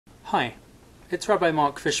Hi, it's Rabbi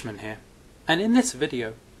Mark Fishman here, and in this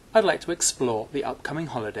video I'd like to explore the upcoming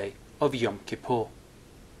holiday of Yom Kippur.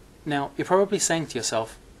 Now, you're probably saying to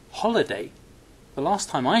yourself, holiday? The last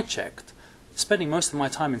time I checked, spending most of my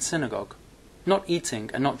time in synagogue, not eating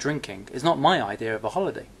and not drinking is not my idea of a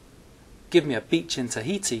holiday. Give me a beach in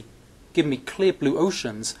Tahiti, give me clear blue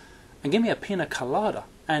oceans, and give me a pina colada,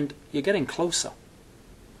 and you're getting closer.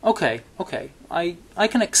 Okay, I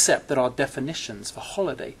can accept that our definitions for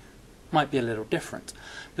holiday might be a little different,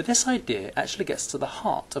 but this idea actually gets to the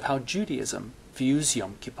heart of how Judaism views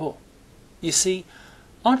Yom Kippur. You see,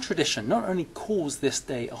 our tradition not only calls this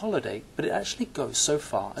day a holiday, but it actually goes so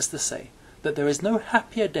far as to say that there is no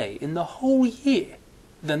happier day in the whole year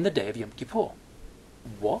than the day of Yom Kippur.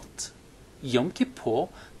 What? Yom Kippur,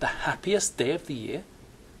 the happiest day of the year?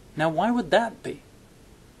 Now why would that be?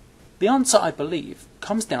 The answer, I believe,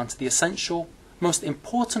 comes down to the essential, most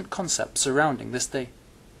important concept surrounding this day.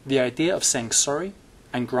 The idea of saying sorry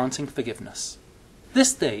and granting forgiveness.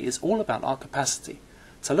 This day is all about our capacity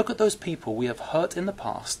to look at those people we have hurt in the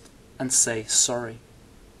past and say sorry.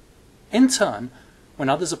 In turn, when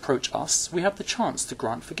others approach us, we have the chance to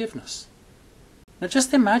grant forgiveness. Now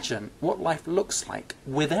just imagine what life looks like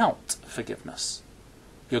without forgiveness.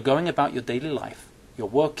 You're going about your daily life. You're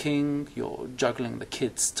working, you're juggling the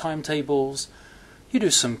kids' timetables, you do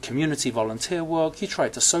some community volunteer work, you try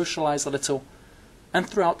to socialize a little, and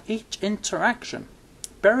throughout each interaction,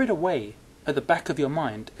 buried away at the back of your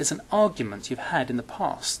mind is an argument you've had in the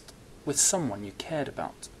past with someone you cared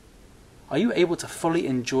about. Are you able to fully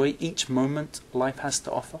enjoy each moment life has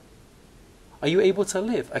to offer? Are you able to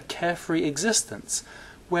live a carefree existence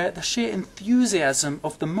where the sheer enthusiasm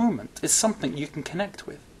of the moment is something you can connect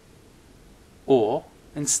with? Or,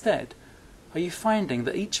 instead, are you finding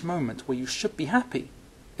that each moment where you should be happy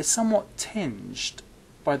is somewhat tinged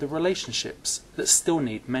by the relationships that still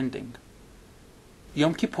need mending?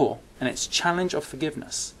 Yom Kippur and its challenge of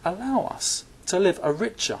forgiveness allow us to live a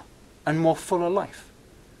richer and more fuller life.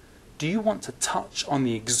 Do you want to touch on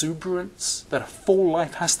the exuberance that a full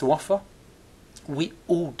life has to offer? We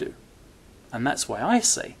all do. And that's why I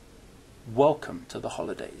say, welcome to the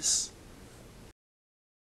holidays.